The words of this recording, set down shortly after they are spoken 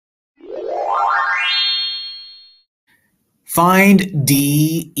Find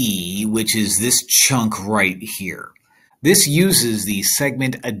DE, which is this chunk right here. This uses the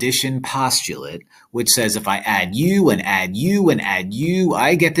segment addition postulate, which says if I add u and add u and add u,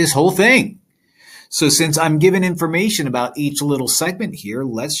 I get this whole thing. So since I'm given information about each little segment here,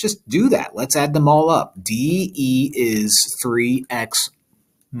 let's just do that. Let's add them all up. DE is 3x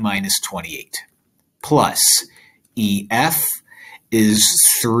minus 28 plus EF is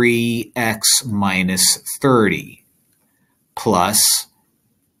 3x minus 30 plus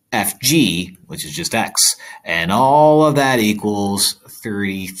FG, which is just x, and all of that equals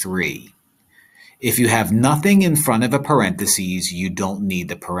 33. If you have nothing in front of a parentheses, you don't need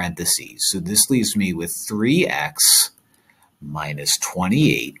the parentheses. So this leaves me with 3x minus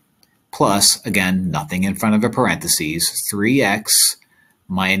 28 plus, again, nothing in front of a parentheses, 3x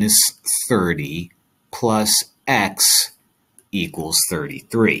minus 30 plus x equals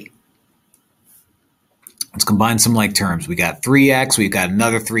 33. Let's combine some like terms. We got 3x, we've got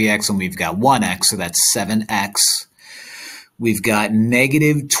another 3x, and we've got 1x, so that's 7x. We've got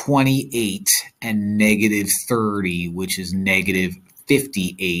negative 28 and negative 30, which is negative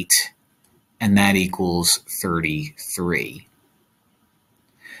 58, and that equals 33.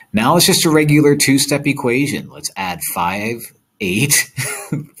 Now it's just a regular two-step equation. Let's add 5, 8,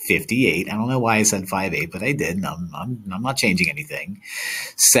 58. I don't know why I said 5, 8, but I did. I'm not changing anything.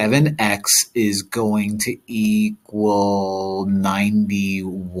 7x is going to equal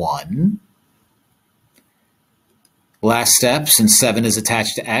 91. Last step, since 7 is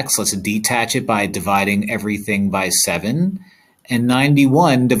attached to x, let's detach it by dividing everything by 7. And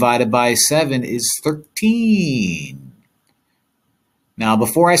 91 divided by 7 is 13. Now,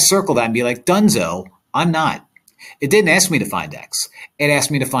 before I circle that and be like, dunzo, I'm not. It didn't ask me to find x. It asked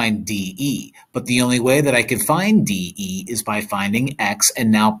me to find DE. But the only way that I could find DE is by finding x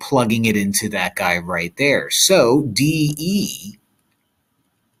and now plugging it into that guy right there. So DE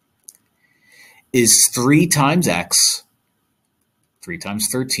is 3 times x, 3 times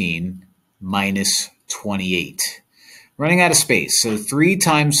 13, minus 28. Running out of space. So 3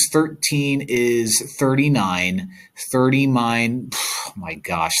 times 13 is 39. 39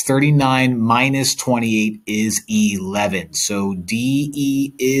 minus 28 is 11. So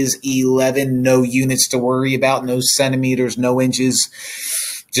DE is 11. No units to worry about, no centimeters, no inches.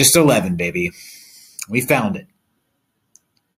 Just 11, baby. We found it.